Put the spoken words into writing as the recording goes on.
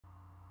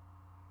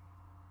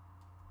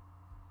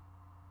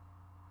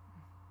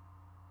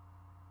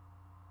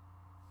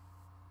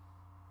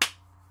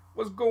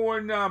What's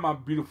going on, my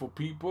beautiful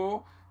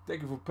people?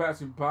 Thank you for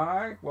passing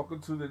by. Welcome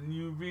to the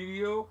new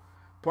video,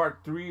 part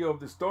 3 of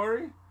the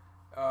story.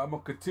 I'm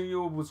gonna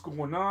continue what's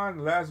going on.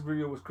 The last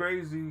video was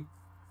crazy.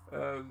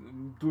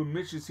 Doing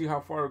missions, see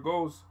how far it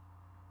goes.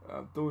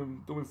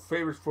 Doing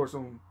favors for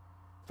some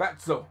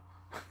fatso.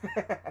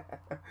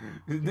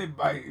 His name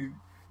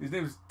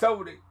is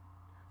Tony.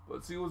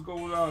 Let's see what's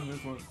going on in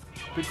this one.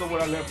 Pick up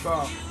what I left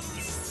off.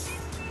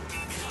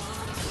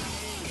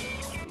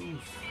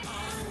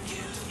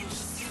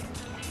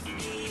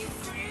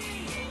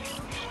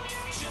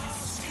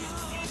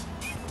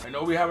 I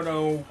know we're having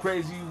a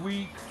crazy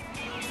week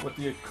with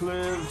the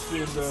eclipse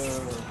and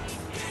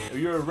if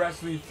you're a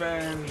wrestling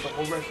fan, the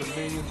whole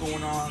WrestleMania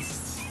going on.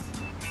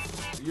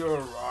 You're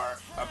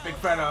a big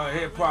fan of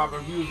hip hop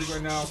and music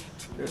right now.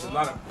 There's a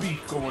lot of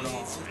beef going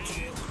on.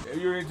 If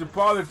you're into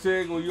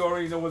politics, well, you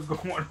already know what's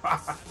going on.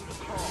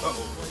 Uh-oh.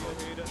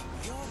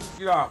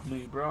 Get off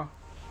me, bro.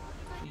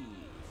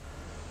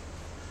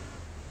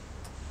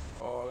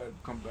 Oh, let's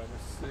come back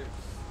at 6.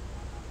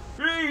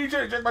 Hey,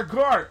 check my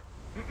car.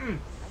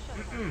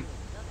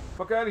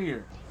 Fuck out of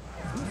here.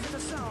 You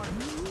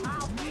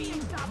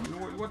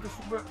know what this?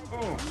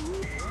 Oh,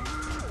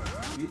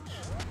 bitch.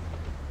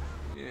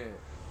 Yeah.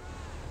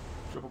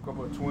 Triple cup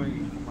of 20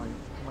 for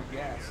my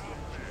gas.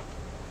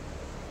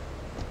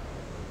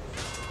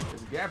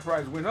 The gas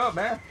price went up,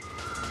 man.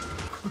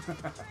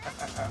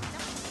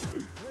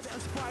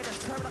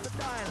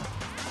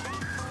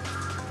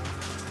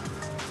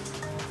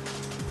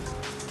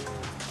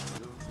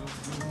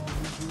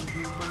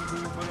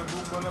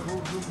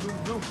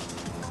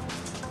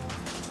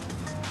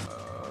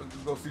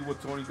 Go see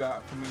what Tony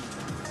got for me.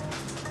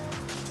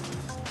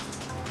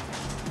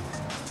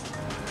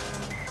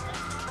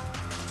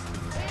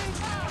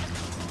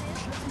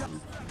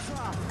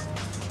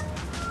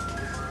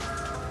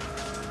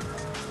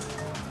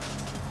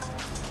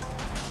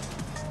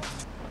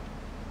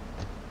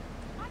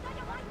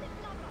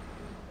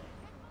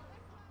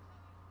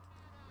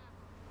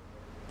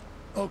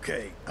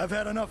 Okay, I've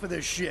had enough of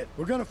this shit.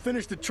 We're gonna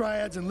finish the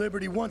Triads and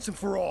Liberty once and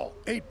for all.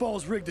 8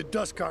 Ball's rigged a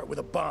dust cart with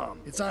a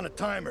bomb. It's on a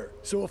timer,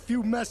 so if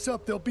you mess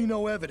up, there'll be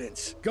no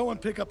evidence. Go and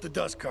pick up the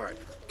dust cart.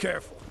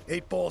 Careful.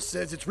 8 Ball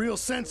says it's real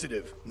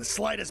sensitive, and the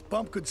slightest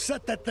bump could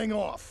set that thing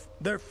off.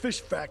 Their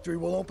fish factory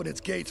will open its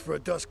gates for a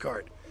dust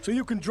cart, so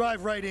you can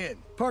drive right in.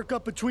 Park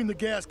up between the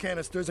gas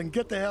canisters and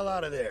get the hell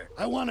out of there.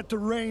 I want it to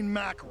rain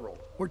mackerel.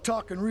 We're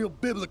talking real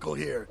biblical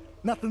here,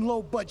 nothing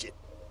low budget.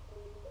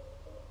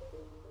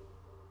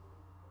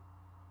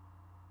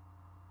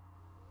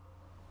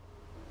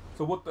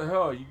 So what the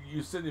hell?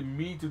 You sending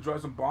me to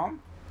drive some bomb?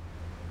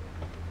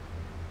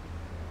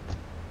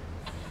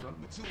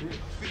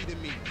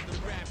 Feeding me, the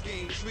rap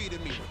game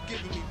treated me,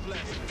 giving me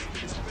blessings.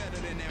 It's better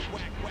than that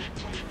whack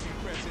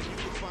present. You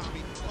can find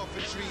me off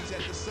of trees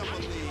at the Summer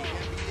League,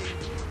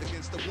 NBA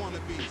against the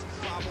wannabes.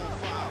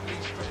 5-on-5, me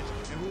stretch,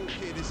 and Who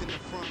Kid is in the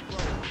front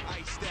row,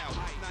 iced out,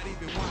 not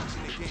even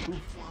watching the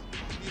game.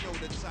 You know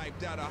the type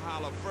that'll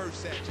holler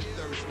first at you,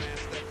 thirst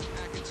master.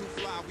 Acting too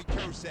fly, we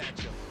curse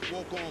at you.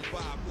 Walk on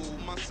by, boo,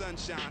 my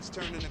sunshine's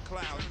turning to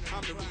clouds.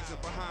 I'm the reason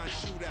behind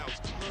shootouts,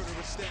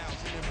 murderous styles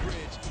in the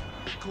bridge.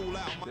 Cool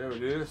out. There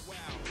it is.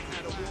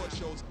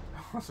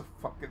 That's a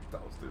fucking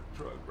toaster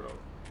truck, bro.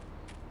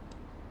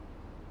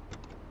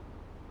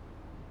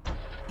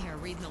 Here,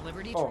 reading the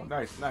Liberty Oh, Tree.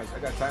 nice. I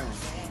got timing.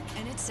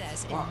 And it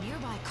says, Wow. in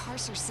nearby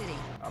Carcer City,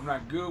 I'm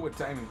not good with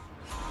timing.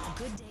 a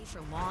good day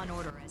for law and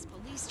order as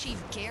Police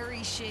Chief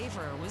Gary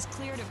Shaver was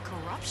cleared of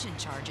corruption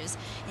charges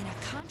in a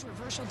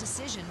controversial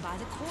decision by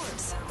the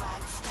courts.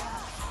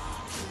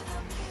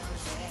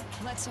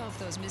 Let's hope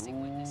those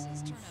missing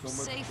witnesses turn up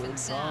safe and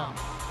sound.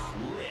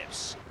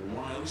 Lips,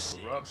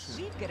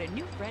 Corruption. We've got a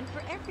new friend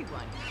for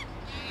everyone.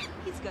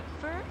 He's got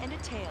fur and a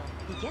tail.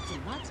 He gets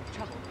in lots of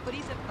trouble, but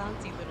he's a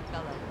bouncy little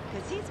fellow,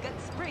 because he's got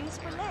springs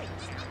for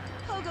legs.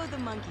 Pogo the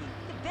Monkey,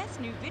 the best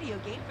new video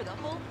game for the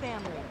whole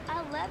family.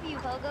 I love you,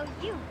 Pogo.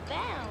 You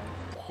bound.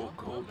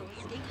 Pogo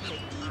escaped from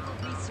the evil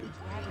research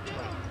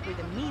laboratory, where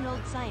the mean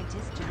old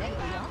scientists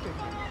genetically altered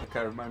him. That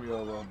kind of remind me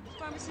of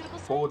Pharmaceutical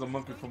Pogo the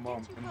Monkey from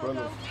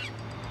Umbrella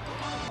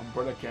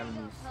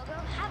Academies. Pogo,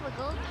 have a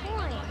gold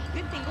coin.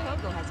 Good thing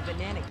Pogo has a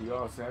banana.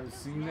 Y'all haven't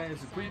seen that?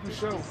 It's a pretty good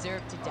show.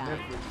 Deserve to On die.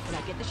 Netflix.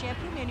 Now get the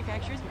shampoo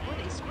manufacturers before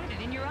they squirt it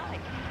in your eye.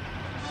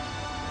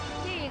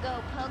 Here you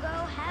go,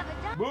 Pogo. Have a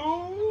duck.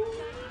 Boo!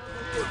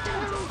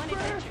 Tons of fun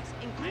adventures,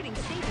 including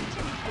saving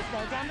Timmy who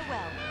fell down the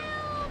well.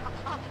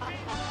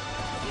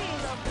 Here you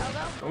go,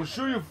 Pogo. Don't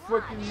shoot, you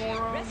freaking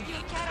moron. Rescue a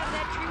cat out of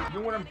that tree. You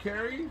know what I'm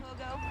carrying?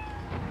 Pogo.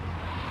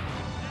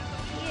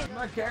 Here you I'm go.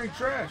 not carrying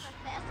trash.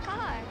 Best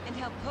car. And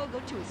help Pogo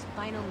to his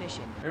final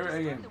mission. Here I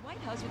Storm am. the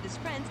White House with his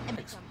friends and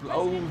become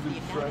president of the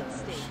Explosive United trash.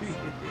 States.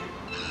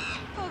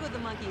 Pogo the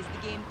Monkey is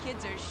the game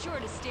kids are sure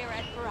to stare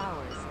at for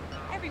hours.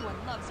 Everyone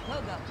loves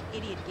Pogo.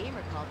 Idiot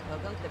Gamer called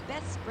Pogo the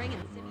best spring in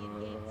the simian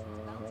game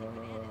since bouncing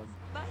bananas.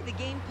 Buy the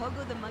game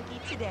Pogo the Monkey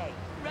today.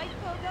 Right,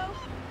 Pogo?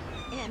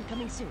 And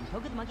coming soon,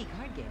 Pogo the Monkey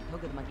card game,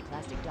 Pogo the Monkey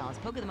plastic dolls,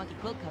 Pogo the Monkey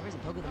quilt covers,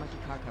 and Pogo the Monkey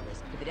car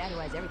covers. For the dad who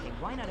has everything,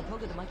 why not a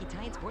Pogo the Monkey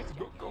tie-in sports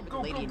jacket? For the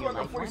lady in your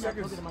life, why not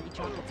Pogo the Monkey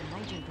chocolates and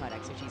hygiene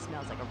products so she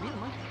smells like a real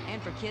monkey?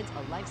 And for kids,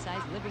 a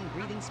life-size, living,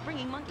 breathing,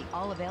 springing monkey.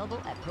 All available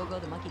at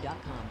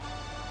PogoTheMonkey.com.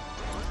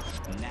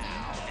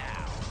 Now,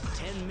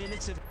 10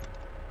 minutes of...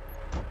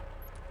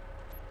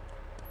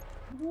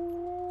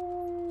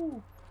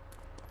 Woo.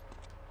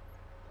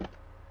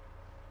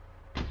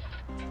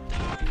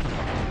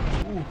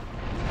 Ooh.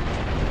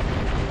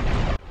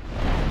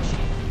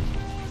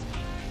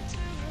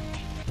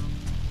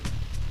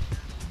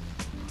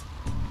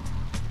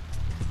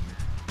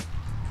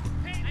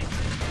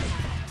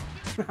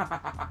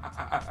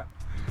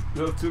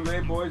 Little too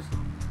late, boys.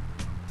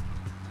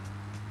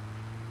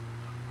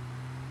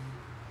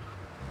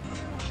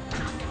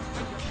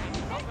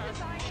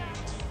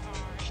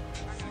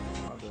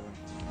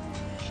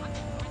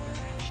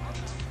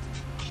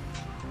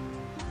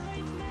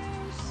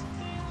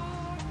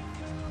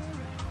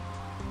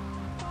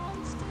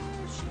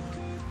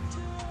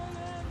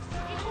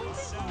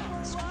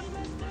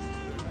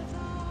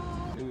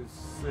 It is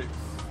 6.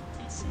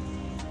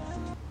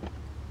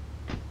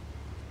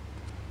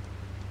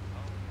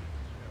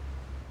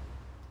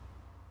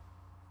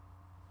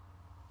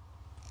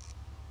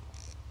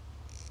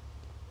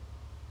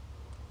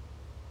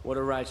 What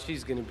a ride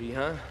she's gonna be,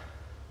 huh?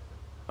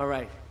 All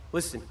right,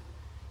 listen.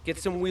 Get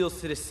some wheels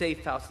to the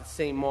safe house at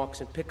St. Mark's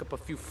and pick up a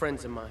few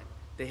friends of mine.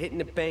 They're hitting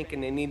the bank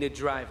and they need a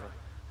driver.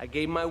 I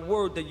gave my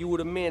word that you were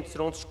the man, so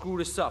don't screw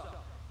this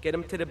up. Get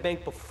them to the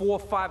bank before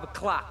 5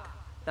 o'clock,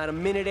 not a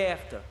minute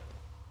after.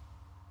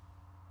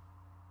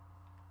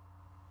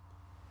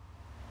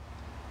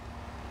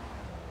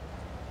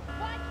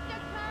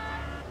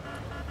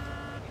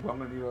 Well, I'm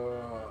gonna need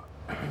a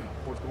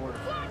fourth order.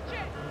 No, I'll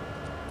take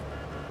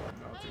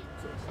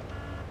the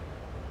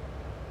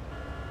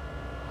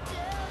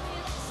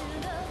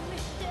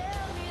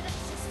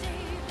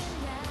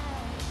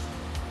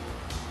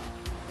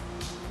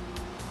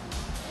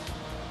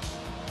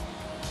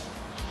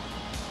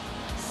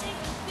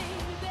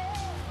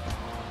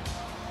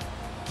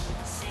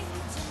six.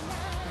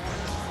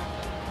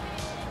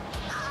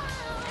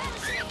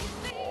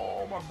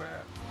 Oh, my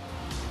bad.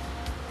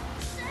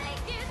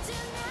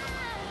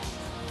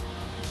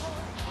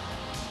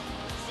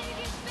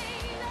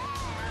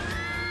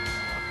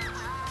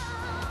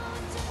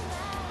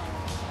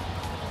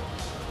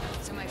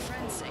 So my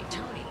friends say,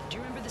 Tony, do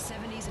you remember the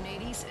 70s and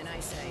 80s? And I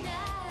say,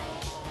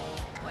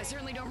 well, I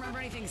certainly don't remember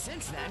anything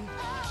since then.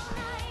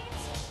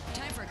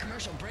 Time for a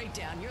commercial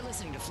breakdown. You're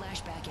listening to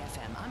Flashback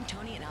FM. I'm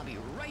Tony, and I'll be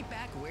right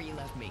back where you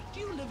left me.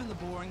 Do you live in the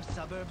boring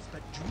suburbs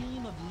but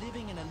dream of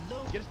living in a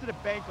low... Get us to the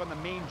bank on the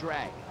main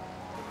drag.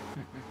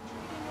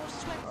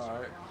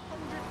 Alright.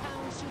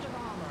 100-pound suit of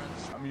armor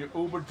and I'm your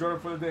Uber driver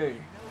for the day.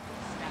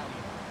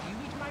 stallion. Do you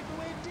eat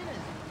microwave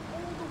dinners?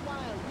 All the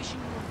while wishing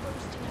you were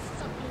roasting a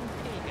suckling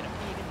pig at a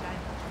pagan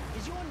banquet.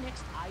 Is your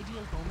next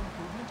ideal home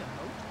improvement a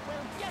moat?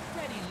 Well, get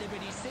ready,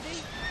 Liberty City.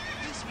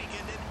 This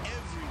weekend and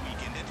every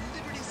weekend at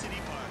Liberty City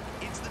Park,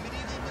 it's the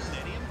Medieval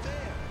Millennium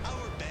Fair.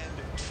 Our band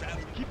of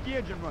travel Keep the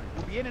engine running.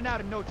 We'll be in and out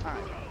in no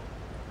time.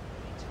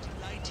 to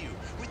delight you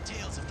with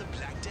tales of the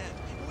Black Death,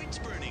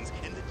 witch burnings,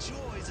 and the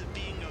joys of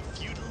being a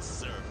feudal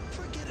serf.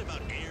 Forget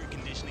about air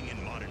conditioning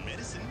and modern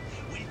medicine.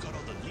 We've got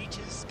all the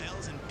leeches,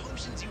 spells, and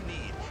potions you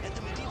need at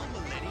the Medieval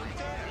Millennium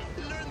Fair.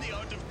 Learn the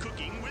art of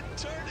cooking with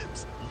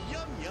turnips.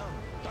 Yum yum.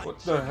 Buy What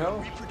the hell?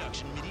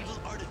 reproduction medieval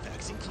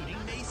artifacts, including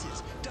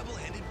maces,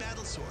 double-handed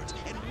battle swords,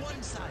 and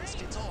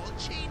one-size-fits-all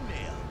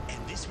chainmail.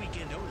 And this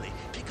weekend only,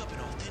 pick up an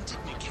authentic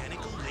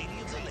mechanical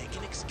Lady of the Lake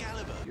in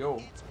Excalibur. Yo.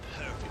 It's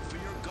perfect for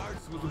your garden.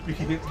 This was a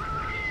beat.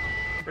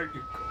 There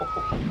you go.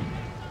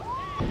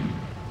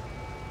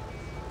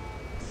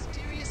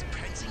 Mysterious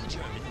prancing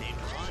German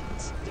named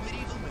Hans. The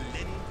Medieval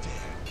Millennium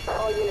Fair.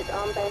 All units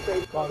on bank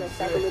ready for the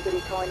Cyber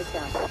Liberty towing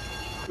account.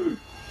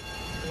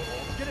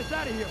 Get us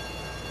out of here.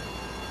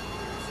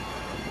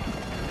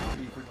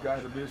 Secret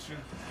guide mission.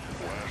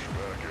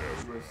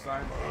 We're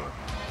assigned for.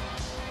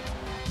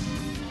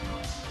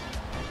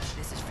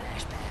 This is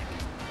Flashback.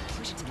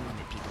 Push it to the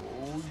limit, people.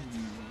 Oh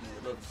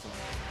yeah, love the song.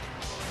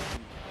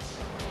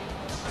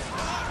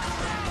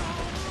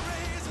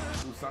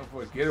 Do something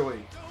for a getaway.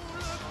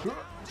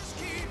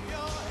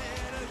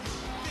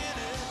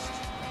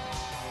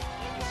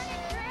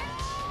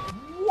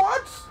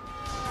 What?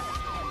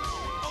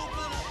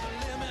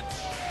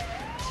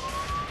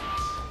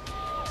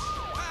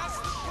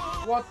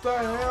 What the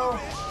hell?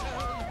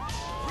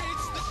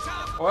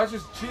 Oh, that's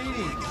just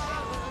cheating.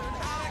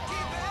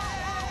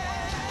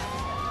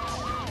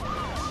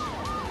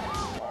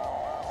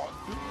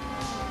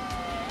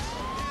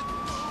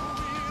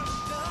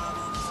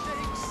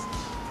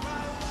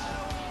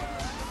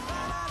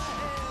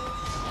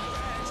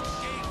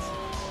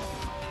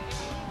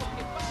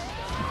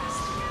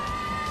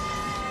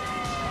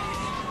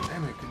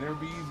 Damn it, can never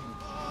be easy.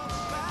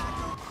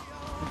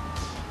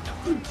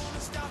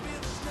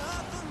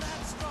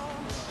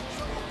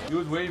 He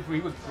was waiting for,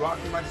 he was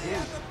blocking my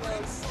game.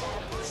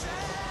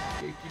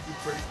 Okay, keep you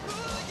pretty.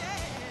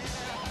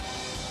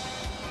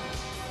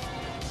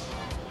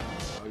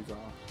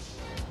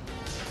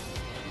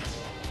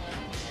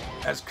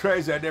 That's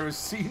crazy. I've never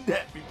seen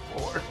that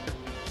before.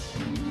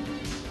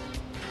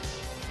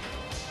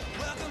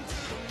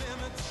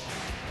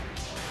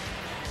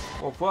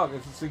 Oh fuck,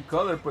 it's the same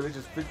color, but they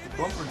just fixed the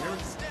bumper and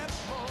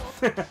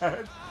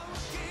everything.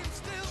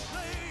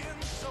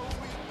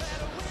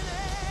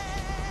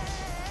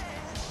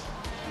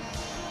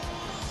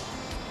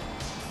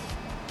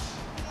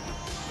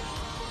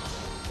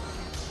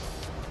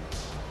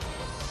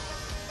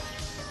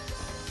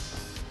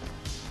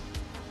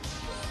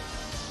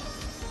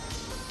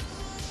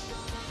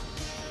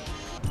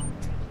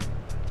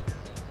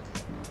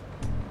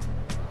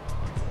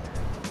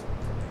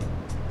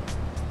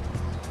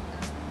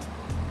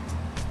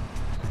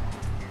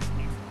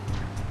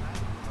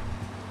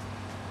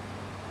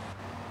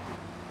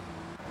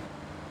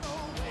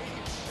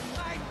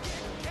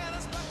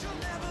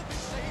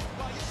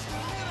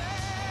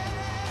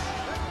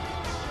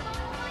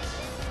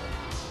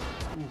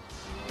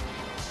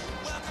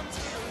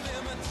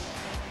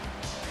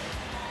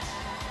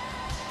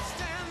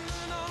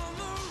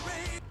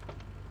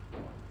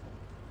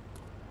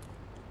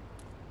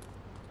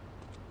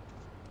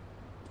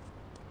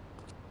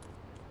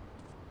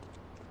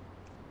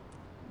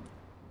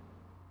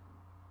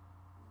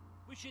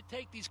 We should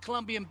take these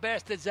Colombian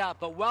bastards out,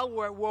 but while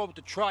we're at war with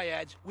the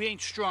triads, we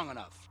ain't strong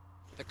enough.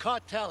 The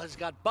cartel has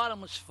got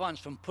bottomless funds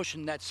from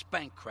pushing that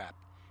spank crap.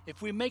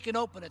 If we make an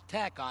open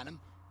attack on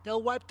them,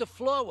 they'll wipe the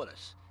floor with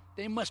us.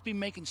 They must be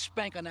making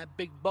spank on that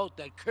big boat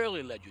that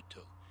Curly led you to.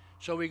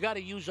 So we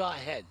gotta use our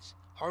heads,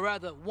 or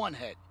rather one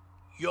head,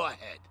 your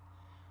head.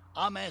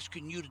 I'm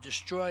asking you to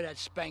destroy that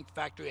spank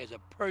factory as a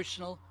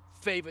personal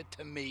favor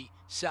to me,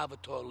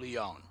 Salvatore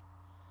Leone.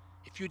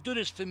 If you do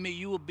this for me,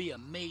 you will be a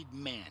made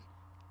man.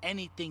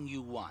 Anything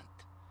you want.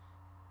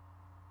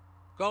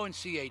 Go and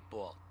see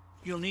 8-Ball.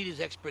 You'll need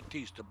his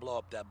expertise to blow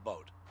up that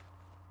boat.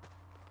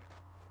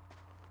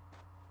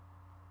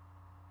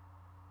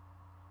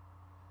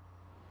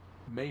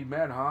 Made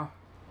man, huh?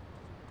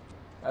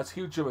 That's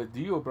huge of a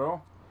deal,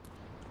 bro.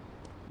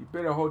 You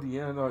better hold the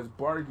end of his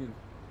bargain.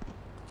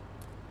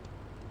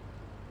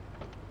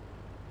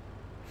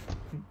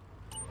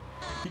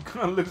 He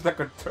kind of looks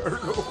like a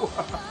turtle.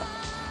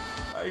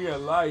 I ain't gonna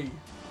lie.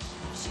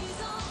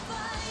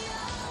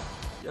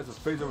 He has the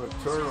face of a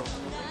turtle.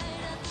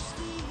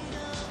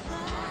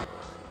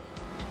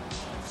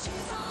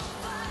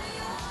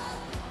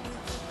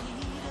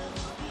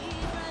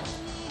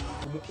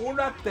 Como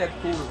una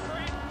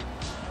textura.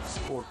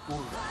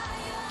 Tortura.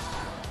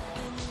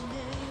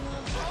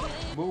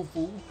 Move,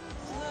 fool.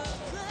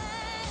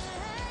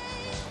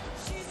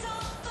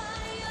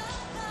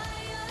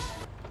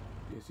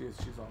 Yes,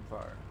 she's on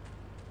fire.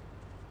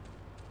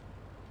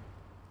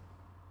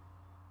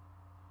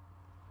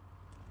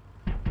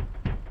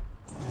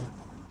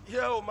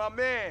 Yo, my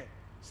man.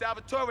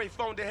 Salvatore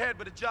phoned ahead,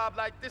 but a job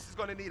like this is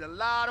gonna need a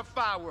lot of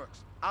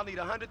fireworks. I'll need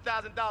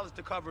 $100,000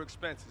 to cover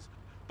expenses.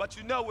 But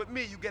you know, with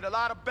me, you get a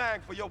lot of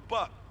bang for your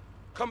buck.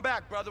 Come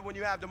back, brother, when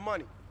you have the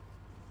money.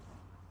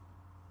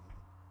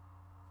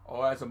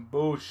 Oh, that's some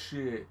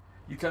bullshit.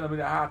 You telling me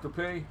that I have to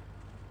pay?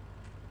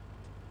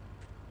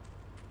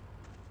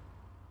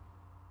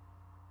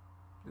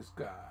 This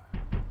guy.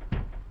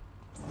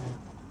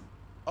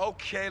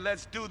 Okay,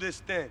 let's do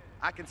this then.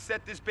 I can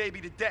set this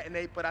baby to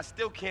detonate, but I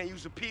still can't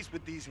use a piece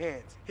with these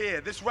hands. Here,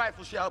 this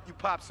rifle should help you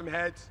pop some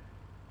heads.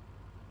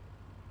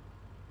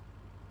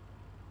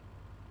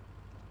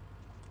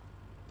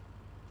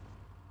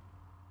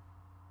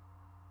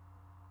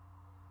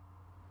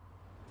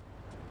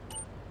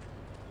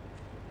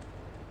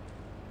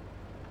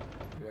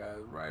 Yeah,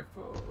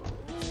 rifle.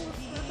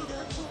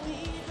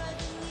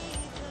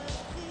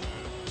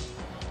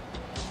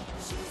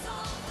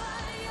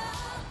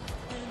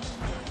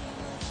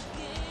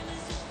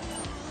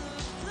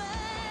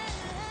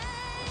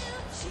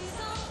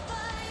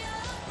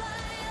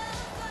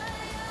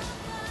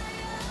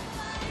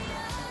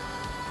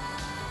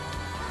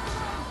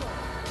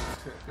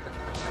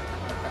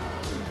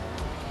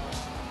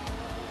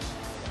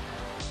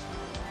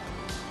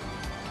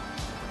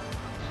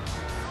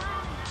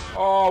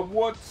 Oh,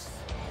 what's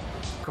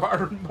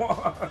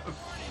Karma?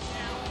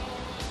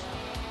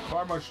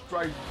 Karma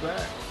strikes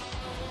back.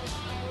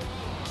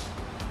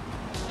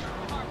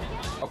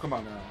 Oh, come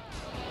on now.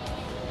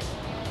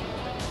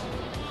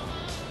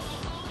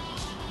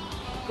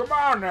 Come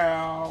on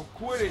now.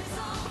 Quit it.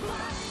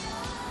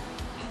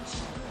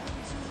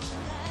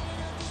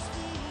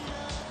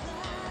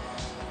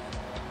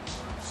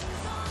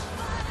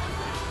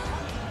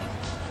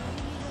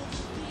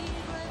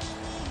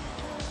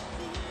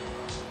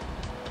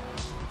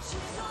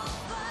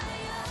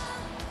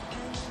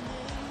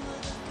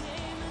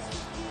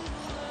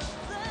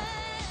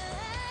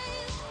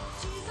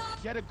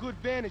 Get a good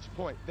vantage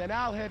point, then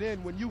I'll head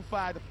in when you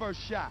fire the first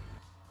shot.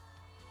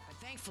 But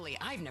thankfully,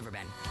 I've never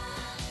been.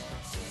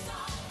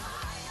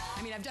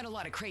 I mean, I've done a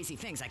lot of crazy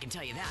things, I can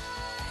tell you that.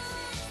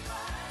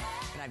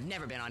 But I've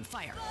never been on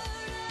fire.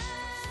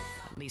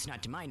 At least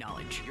not to my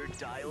knowledge. Your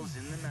dial's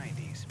in the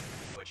 90s.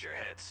 Put your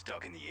heads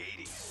stuck in the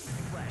 80s.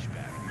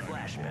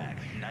 Flashback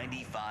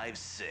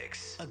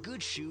 95.6. A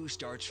good shoe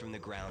starts from the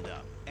ground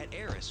up. At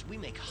Eris, we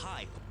make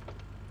high...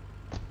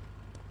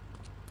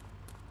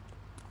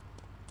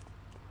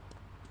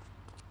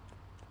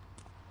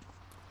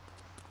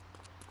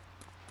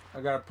 I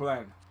got a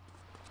plan.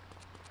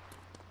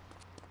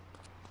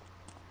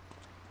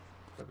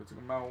 So I can take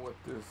him out with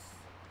this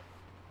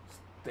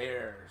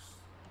stairs.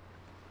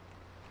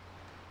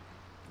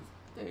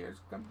 The stairs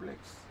complex.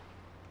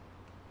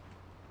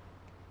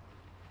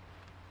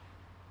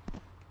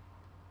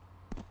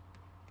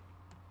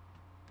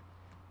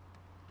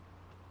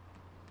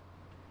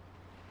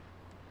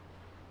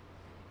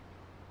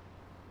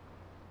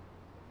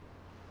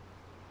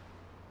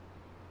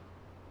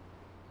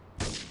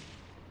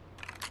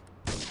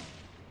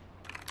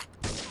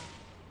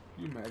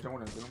 Can you imagine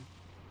when I did him?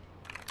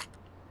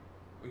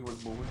 He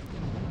was moving.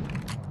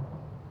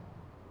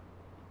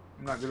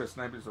 I'm not good at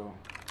sniping, so.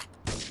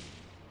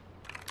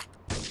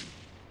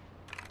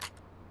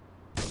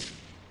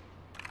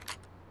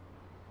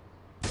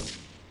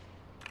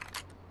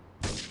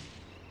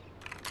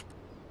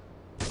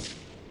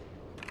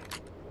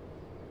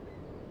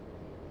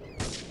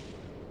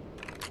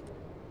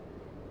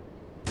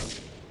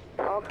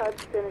 All cars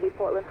vicinity,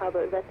 Portland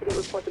Harbor. Investigate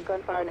reports of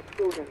gunfire and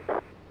explosions.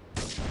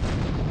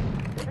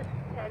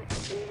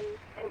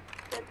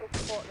 Central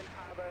Portland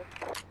Harbor.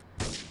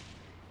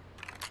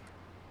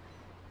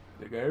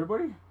 They got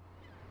everybody?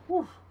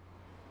 Woof.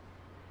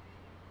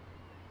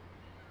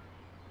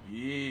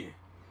 Yeah.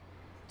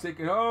 Take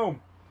it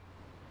home.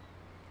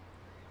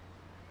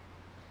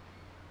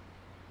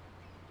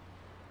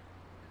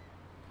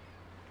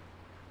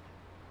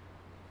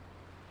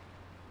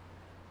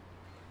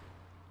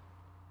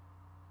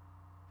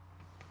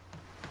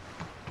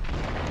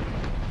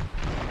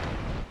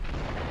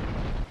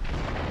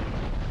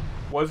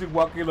 Why is he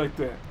walking like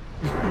that?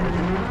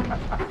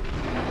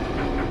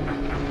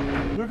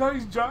 Look how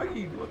he's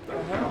jogging. What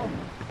the hell?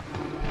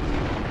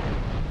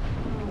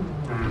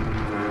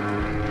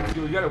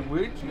 Yo, you got a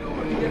witch? Yo,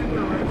 what are you getting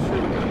the right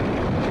shit?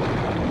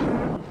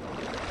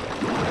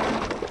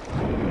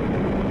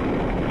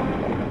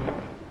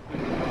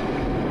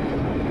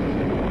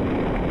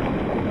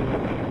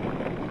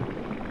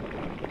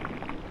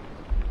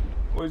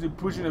 Or is he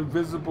pushing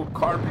invisible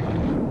carpet?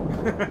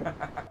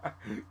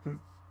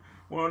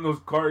 One of those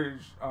card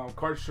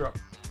shop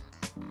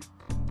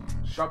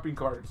shopping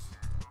carts.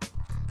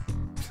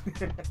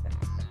 That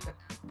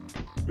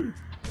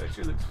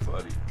shit looks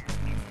funny.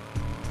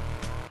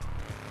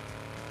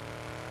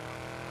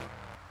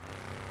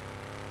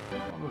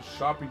 One of those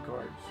shopping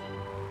carts.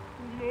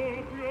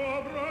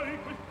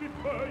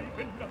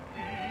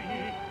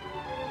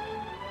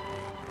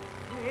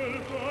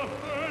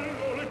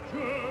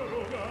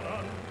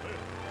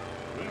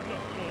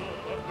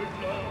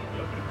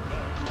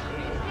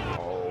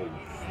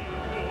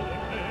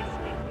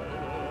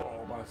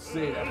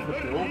 Say I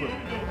flipped it over.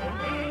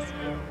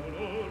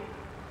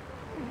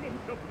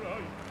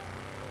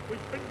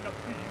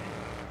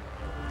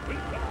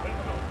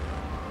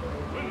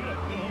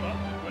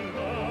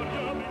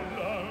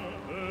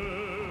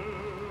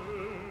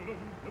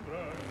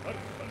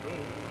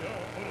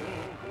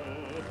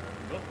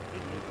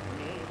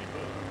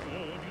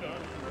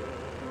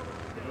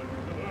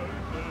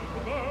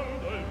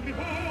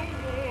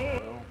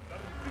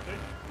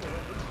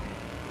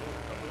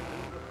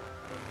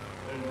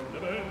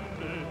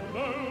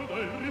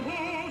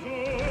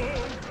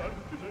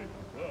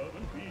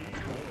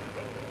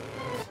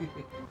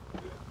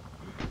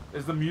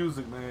 It's the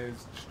music, man.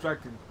 It's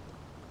distracting.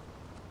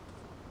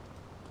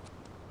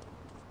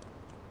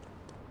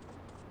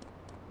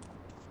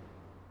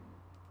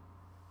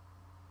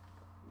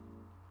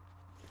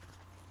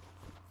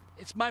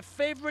 It's my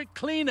favorite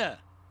cleaner.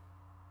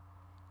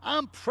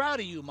 I'm proud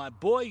of you, my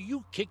boy.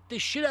 You kicked the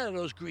shit out of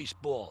those grease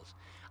balls.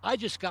 I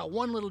just got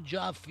one little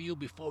job for you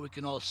before we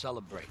can all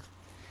celebrate.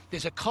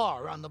 There's a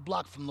car around the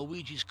block from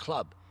Luigi's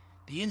club.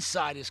 The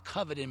inside is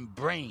covered in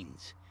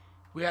brains.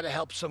 We had to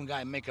help some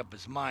guy make up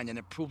his mind, and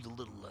it proved a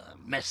little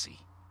messy.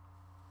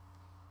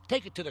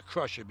 Take it to the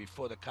crusher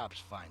before the cops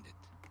find it.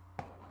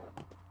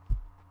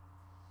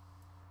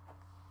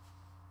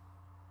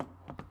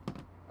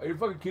 Are you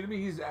fucking kidding me?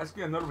 He's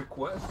asking another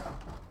request?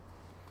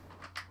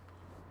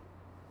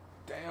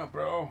 Damn,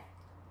 bro.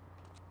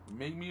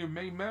 Make me your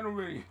main man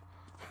already.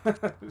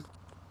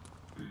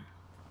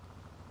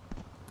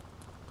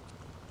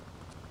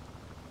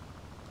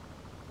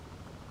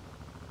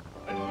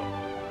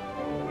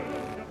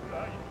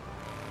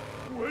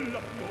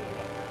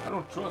 I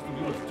don't trust him.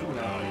 He was too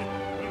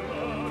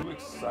happy. Too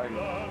excited.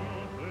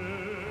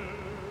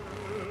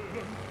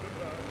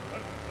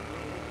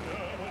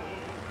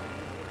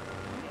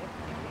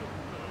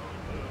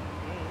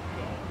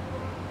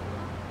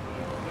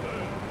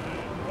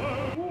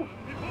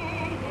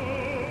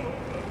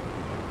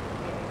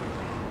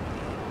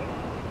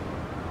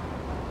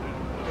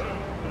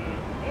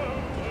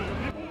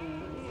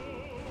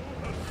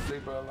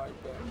 Saved by a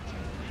life back.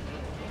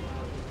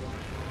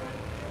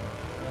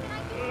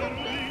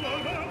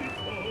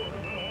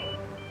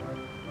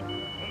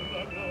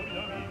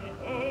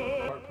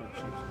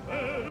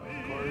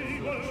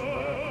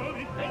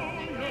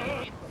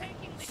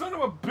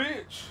 of a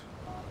bitch.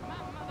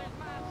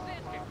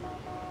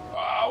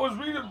 I was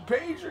reading the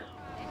pager.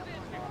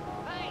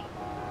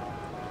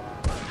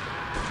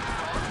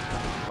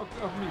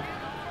 Fuck off me.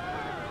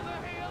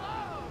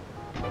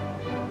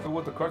 So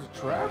what, the car's a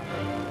trap?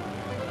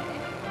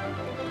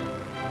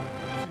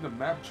 I see the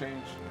map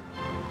change.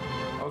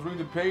 I was reading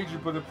the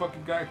pager, but the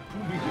fucking guy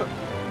pulled me up.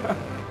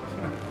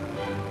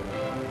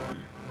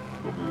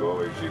 Pulled me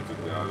over and shit, took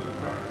me out of the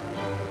car.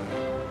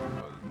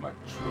 My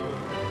truck.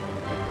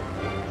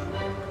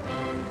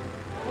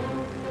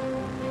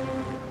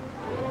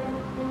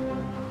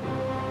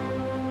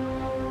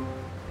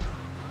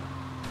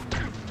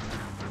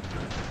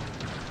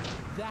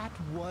 That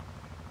what?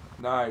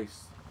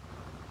 Nice.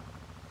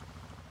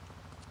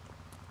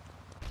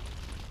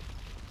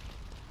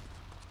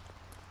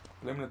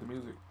 Eliminate the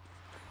music.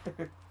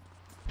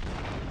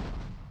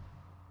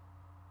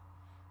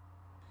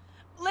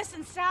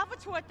 Listen,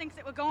 Salvatore thinks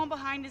that we're going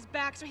behind his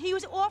back, so he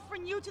was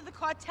offering you to the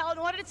cartel in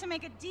order to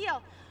make a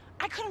deal.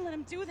 I couldn't let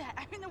him do that.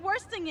 I mean, the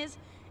worst thing is,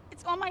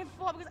 it's all my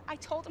fault because I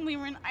told him we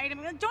were an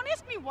item. Don't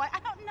ask me why. I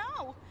don't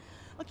know.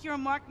 Look, you're a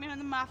marked man on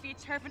the Mafia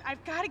turf, and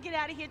I've got to get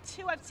out of here,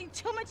 too. I've seen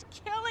too much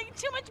killing,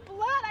 too much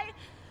blood.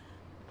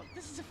 Look,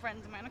 this is a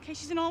friend of mine, okay?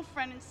 She's an old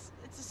friend. It's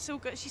just so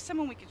good. She's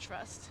someone we could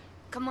trust.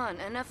 Come on,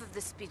 enough of the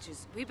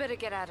speeches. We better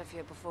get out of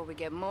here before we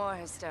get more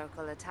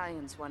hysterical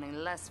Italians wanting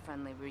less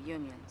friendly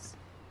reunions.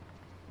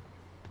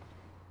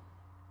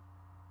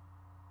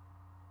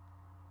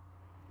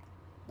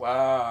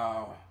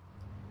 Wow.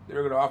 They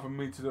were gonna offer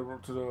me to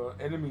the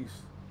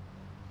enemies.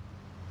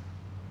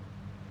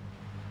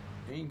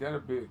 Ain't that a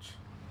bitch?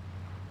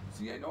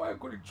 See, I know I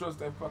couldn't trust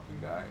that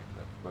fucking guy,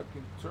 that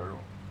fucking turtle.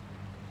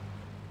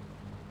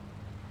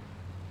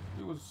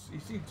 He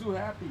seemed too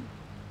happy.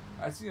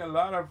 I seen a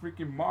lot of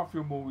freaking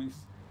mafia movies.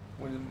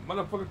 When the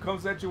motherfucker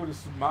comes at you with a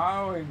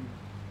smile and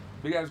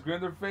big ass grin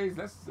on their face,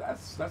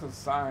 that's a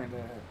sign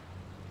that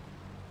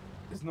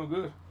it's no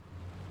good.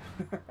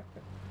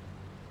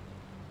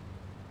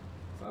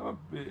 Son of a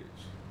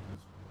bitch.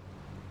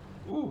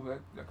 Ooh,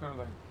 that kind of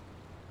like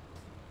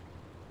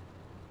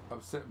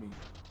upset me.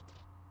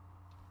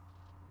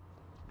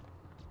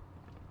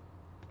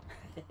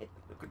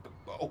 Look at the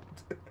boat.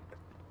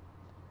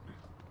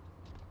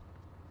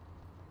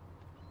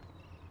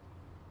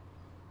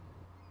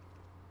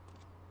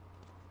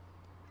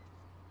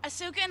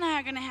 Asuka and I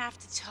are gonna have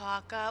to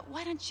talk.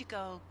 Why don't you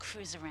go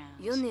cruise around?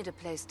 You'll need a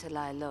place to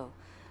lie low.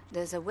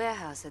 There's a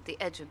warehouse at the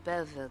edge of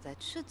Belleville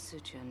that should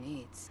suit your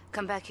needs.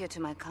 Come back here to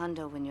my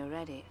condo when you're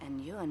ready,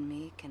 and you and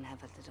me can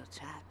have a little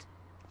chat.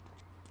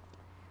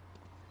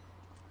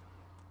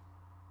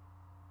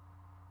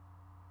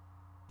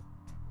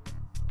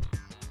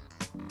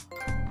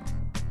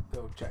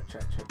 Yo, chat.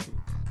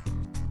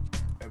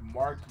 A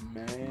marked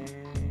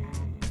man.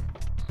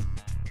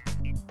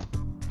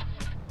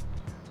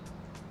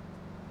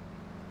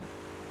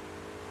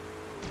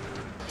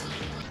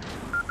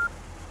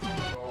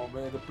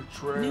 Man, the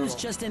betrayal. News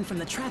just in from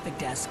the traffic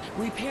desk.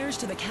 Repairs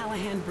to the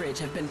Callahan Bridge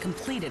have been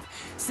completed.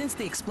 Since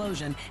the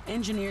explosion,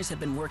 engineers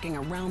have been working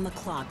around the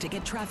clock to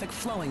get traffic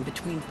flowing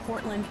between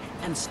Portland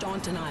and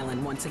Staunton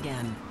Island once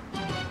again.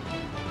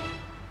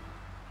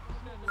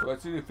 So I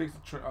see they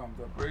fixed the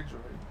bridge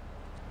already.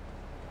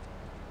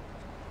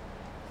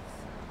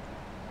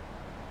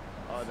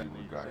 Oh, then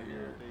we got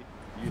here.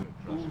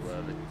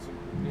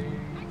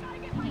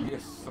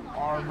 Yes, some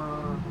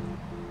armor,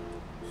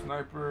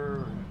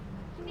 sniper.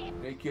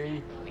 AK.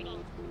 Did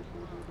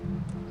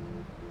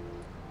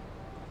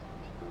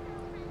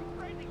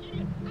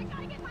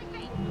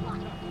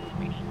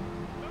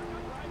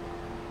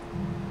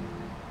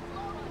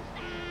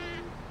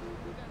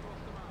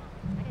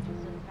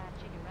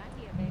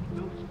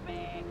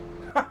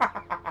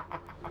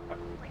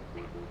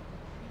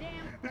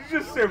you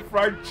just say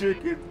fried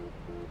chicken?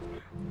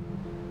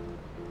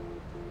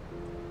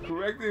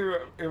 Correct me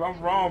if I'm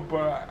wrong,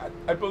 but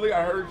I believe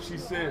I heard she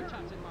said,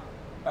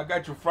 I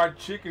got your fried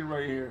chicken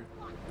right here.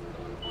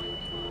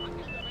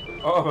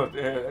 Oh,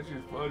 damn, that's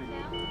just funny.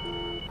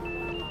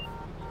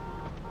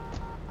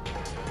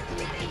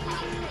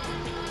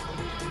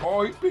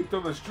 Oh, he picked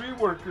up a street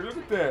worker. Look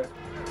at that.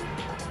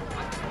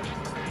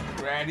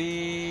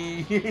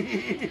 Granny.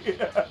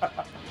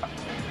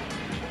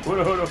 Hold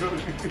on.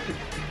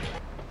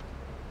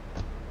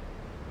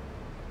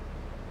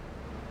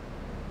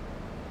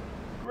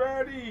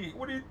 Granny,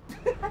 what are you...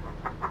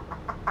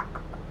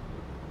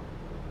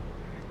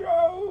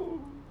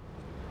 Yo!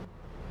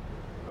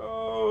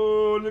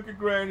 Oh, look at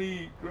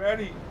Granny.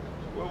 Granny,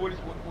 what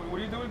are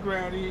you doing,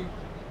 Granny?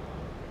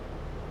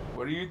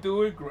 What are you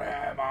doing,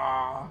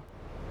 Grandma?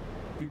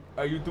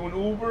 Are you doing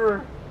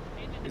Uber?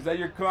 Is that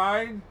your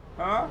client?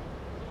 Huh?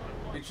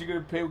 Is she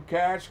gonna pay with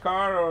cash,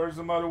 card, or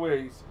some other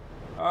ways?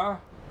 Huh?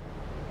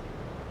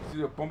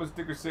 See the bumper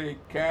sticker say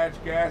cash,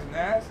 gas, and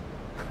ass?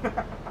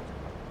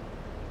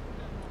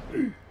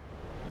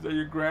 Is that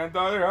your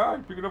granddaughter, huh?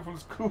 You picking up from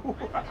school?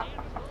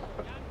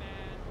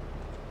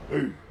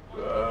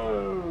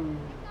 Oh.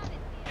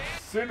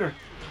 Sinner.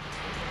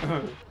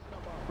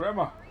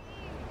 Grandma,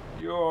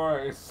 you're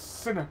a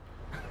sinner.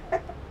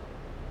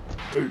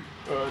 Oof.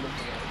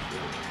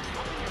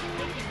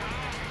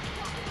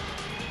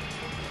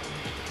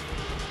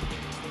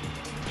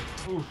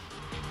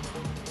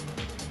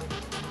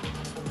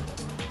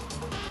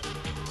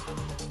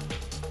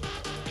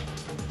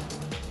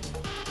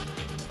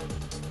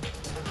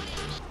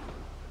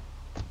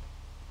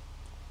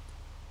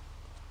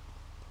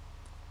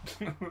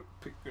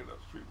 Picking up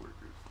street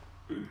workers.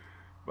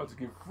 About to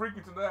get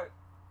freaky tonight.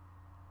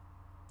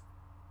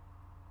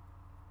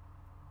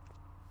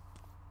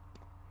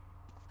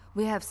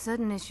 We have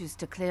certain issues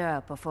to clear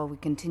up before we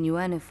continue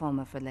any form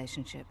of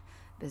relationship,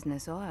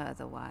 business or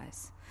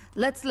otherwise.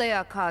 Let's lay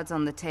our cards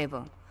on the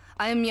table.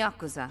 I am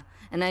Yakuza,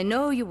 and I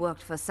know you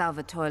worked for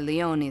Salvatore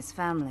Leone's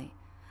family.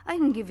 I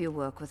can give you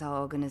work with our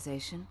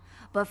organization,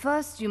 but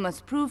first you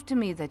must prove to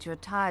me that your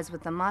ties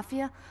with the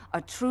Mafia are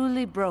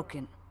truly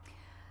broken.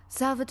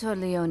 Salvatore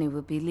Leone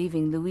will be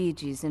leaving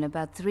Luigi's in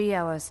about 3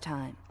 hours'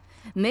 time.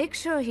 Make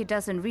sure he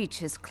doesn't reach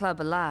his club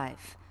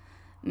alive.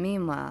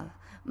 Meanwhile,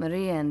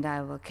 Maria and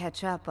I will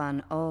catch up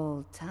on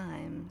old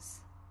times.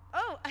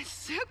 Oh,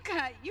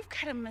 Asuka, you've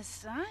got a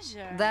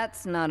massager.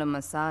 That's not a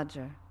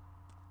massager.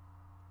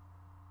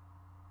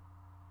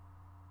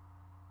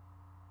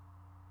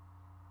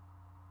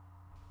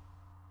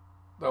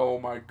 Oh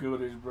my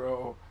goodness,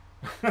 bro.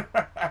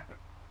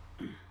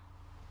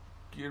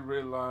 Get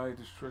red light,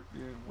 distract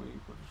it, wait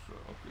for the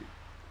okay.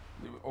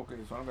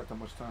 Okay, so I don't got that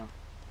much time.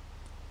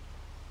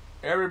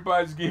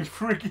 Everybody's getting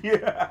freaky.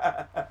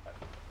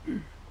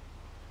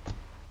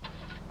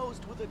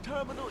 With a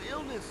terminal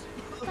illness.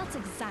 That's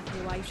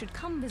exactly why you should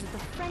come visit the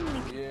friendly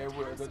people. Yeah,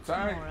 we're at the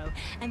time. Tomorrow,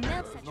 and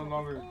they'll set no you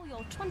longer up all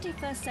your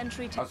 21st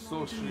century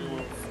technology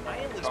needs. I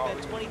only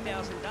spent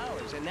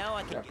 $20,000, and now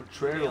I can get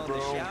portrayal, in the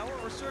bro. shower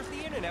or surf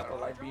the internet. I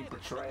don't like being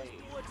portrayed.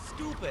 What's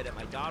stupid at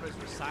my daughter's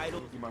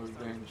recital? Get my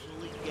revenge.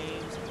 League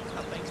games.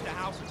 Now, thanks to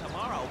House of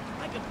Tomorrow,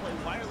 I can play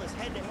wireless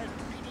head-to-head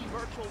 3D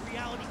virtual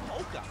reality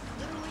poker,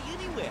 literally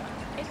anywhere.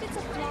 If it's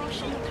a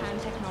flash in the pan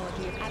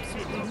technology of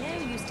absolutely no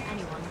use to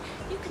anyone,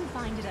 you can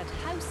find it at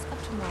House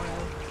of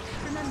Tomorrow.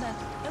 Remember,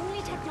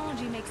 only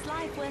technology makes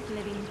life worth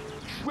living.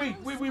 Wait.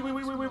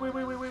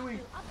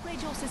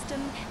 Upgrade your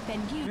system,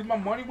 then you... Did my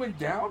money went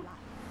down?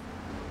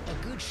 A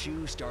good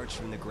shoe starts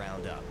from the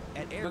ground up.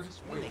 At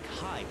Aeris, we make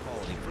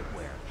high-quality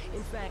footwear.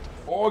 In fact,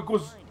 oh, it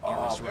goes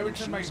off every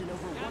time I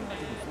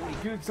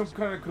get some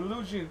kind of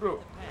collusion,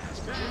 bro.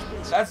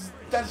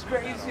 That's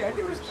crazy.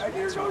 I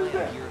never noticed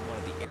that.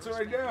 It's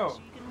right now.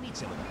 Meet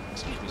some of them.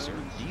 Excuse me, sir.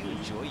 Do you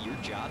enjoy your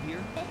job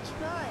here? It's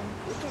fun.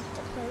 We get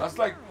to play. That's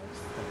like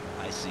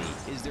I see.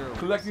 Is there a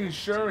collecting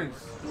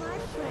insurance? My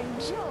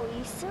friend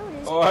Joey sold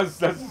his. Oh,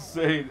 that's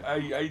insane. I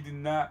did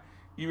not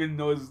even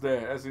notice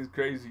that. That's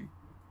crazy.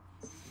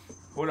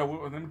 Hold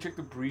on, let me check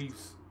the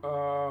briefs.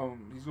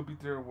 He's gonna be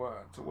there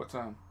what? So what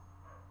time?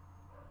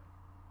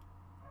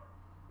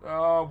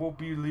 We'll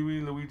be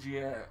leaving Luigi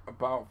at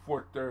about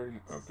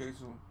 4:30. Okay,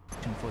 so.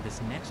 And for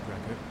this next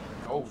record,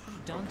 oh,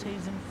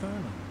 Dante's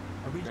Inferno.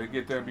 Gotta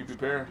get there and be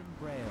prepared.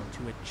 Braille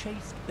to a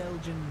chaste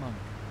Belgian monk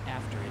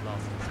after he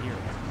lost his hearing.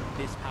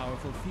 This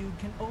powerful feud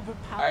can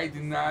overpower. I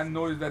did not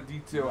notice that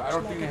detail. I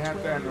don't think they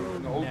have that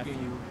in the whole nephew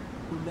game.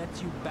 Who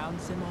lets you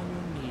bounce him on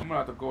your knee. I'm gonna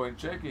have to go and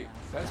check it.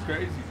 That's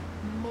crazy.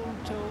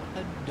 Molto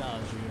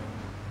adagio.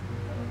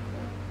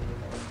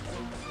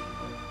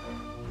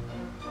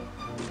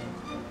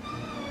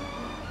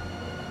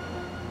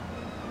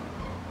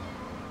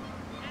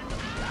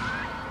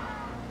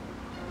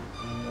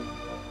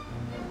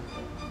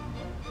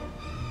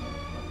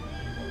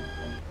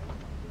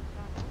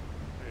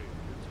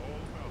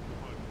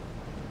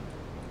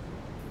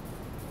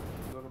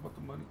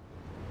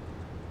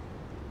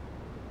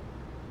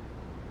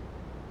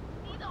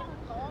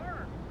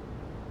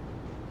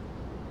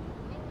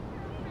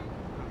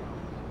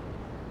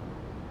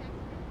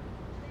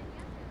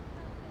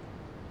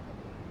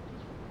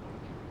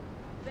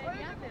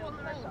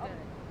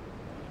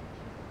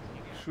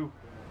 Shoot.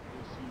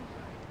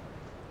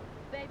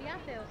 Baby, I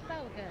feel so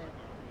good.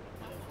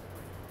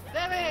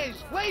 There he is!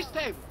 Waste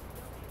him!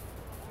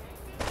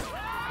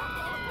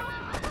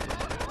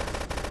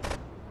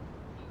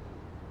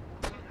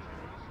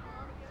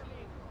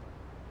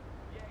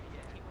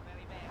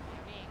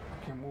 I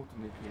can't move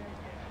the nigga.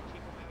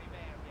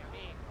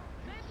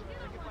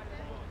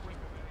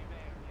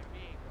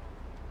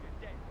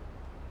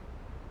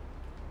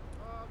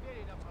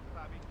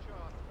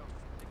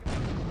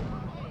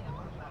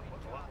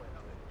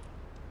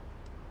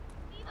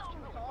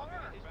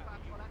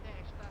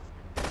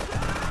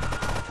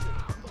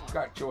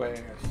 Got your ass.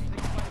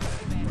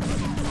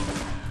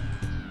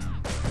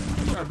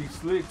 You gotta be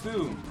slick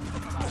too.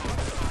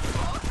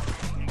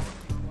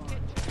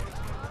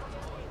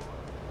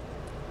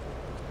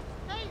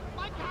 Hey,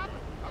 my cop!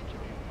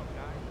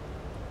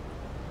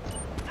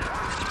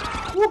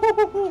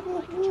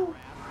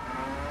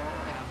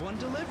 Have one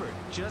delivered.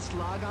 Just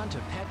log on to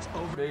Pets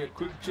Overnight. Make a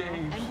quick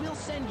change. And we'll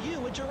send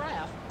you a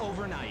giraffe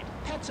overnight.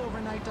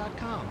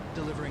 PetsOvernight.com,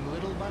 delivering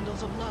little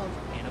bundles of love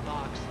in a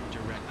box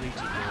directly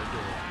to your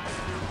door.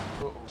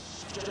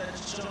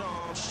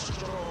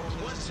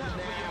 What's up,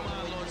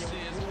 y'all? This is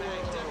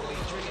Mac, definitely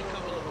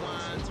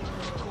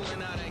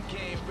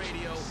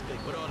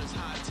With all this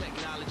high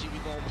technology, we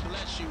gon'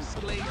 bless you.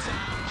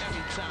 Playtime,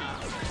 every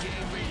time.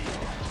 Game radio,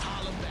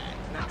 holla back.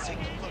 Now take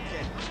a look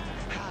at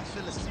how I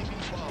feel a CB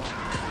ball.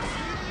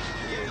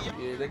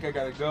 Yeah, that guy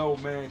gotta go,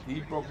 man.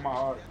 He broke my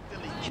heart.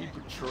 He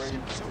betrayed me.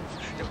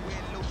 That wear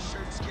low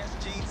shirts, yes,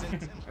 jeans, and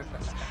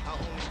Timbers. I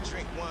only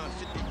drink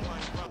 151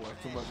 rum.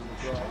 Too much of a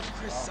drug.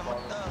 Chris, I'm a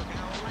thug. I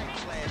don't like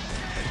flash.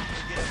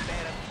 Get a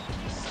better,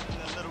 something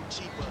a little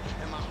cheaper,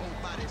 and my whole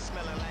body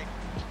smelling like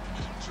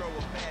Dro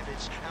or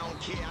Babbage. I don't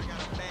care, I got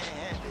a bad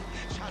habit.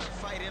 Try to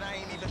fight it,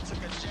 I ain't even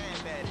took a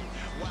jab at it.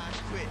 Why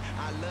quit?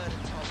 I love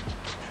to talk.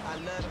 I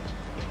love them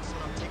things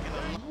when I'm taking a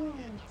long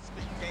hit.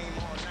 Spit game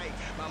all night.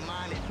 My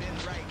mind ain't been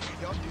right.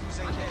 Y'all dudes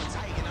ain't that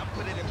tight, and I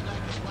put it in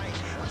black and white.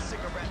 I'm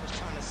sick of rappers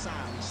trying to sign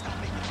me. Stop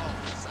making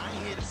offers. I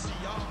ain't here to see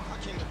y'all. I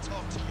came to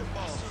talk to your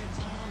boss.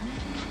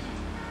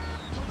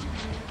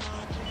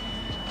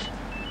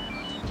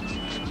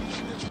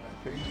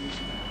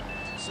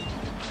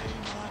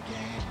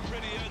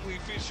 Pretty Ugly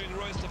featuring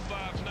Royce the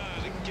 5'9",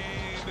 a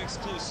game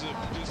exclusive,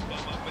 produced by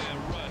my man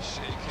Rush,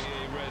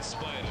 aka Red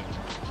Spider.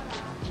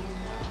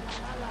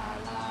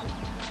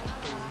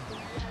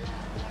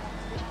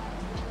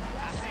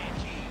 I said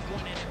he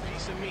wanted a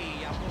piece of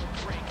me, I won't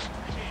break.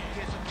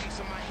 Here's a piece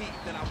of my heat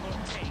that I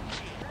won't take.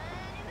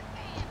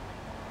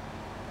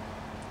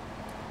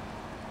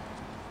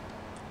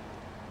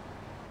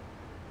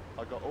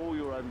 I got all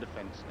your own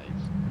defense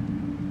needs.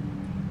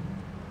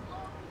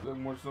 Look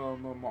more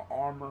some of my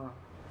armor.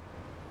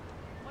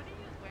 What are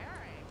you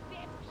wearing?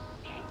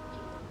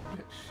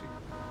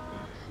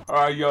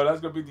 Alright, yo, that's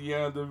gonna be the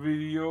end of the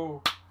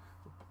video.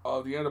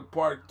 The end of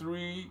part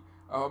 3.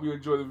 I hope you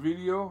enjoyed the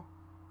video.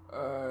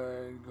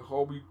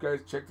 Hope you guys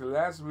checked the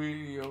last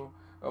video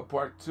of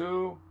part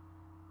 2.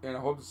 And I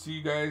hope to see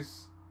you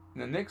guys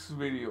in the next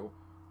video,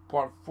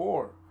 part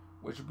 4,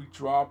 which will be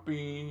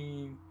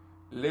dropping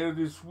later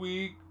this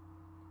week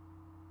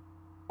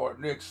or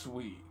next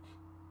week.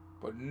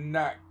 But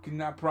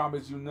cannot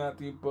promise you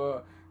nothing,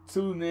 but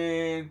tune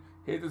in,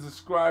 hit the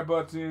subscribe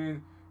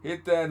button,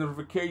 hit that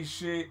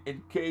notification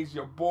in case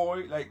your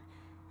boy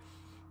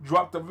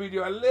dropped the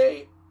video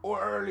late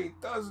or early,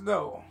 doesn't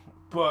know.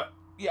 But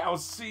yeah, I'll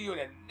see you in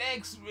the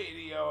next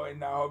video,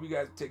 and I hope you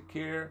guys take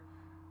care.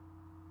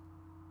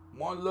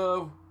 One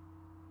love,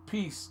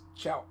 peace,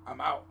 ciao,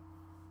 I'm out.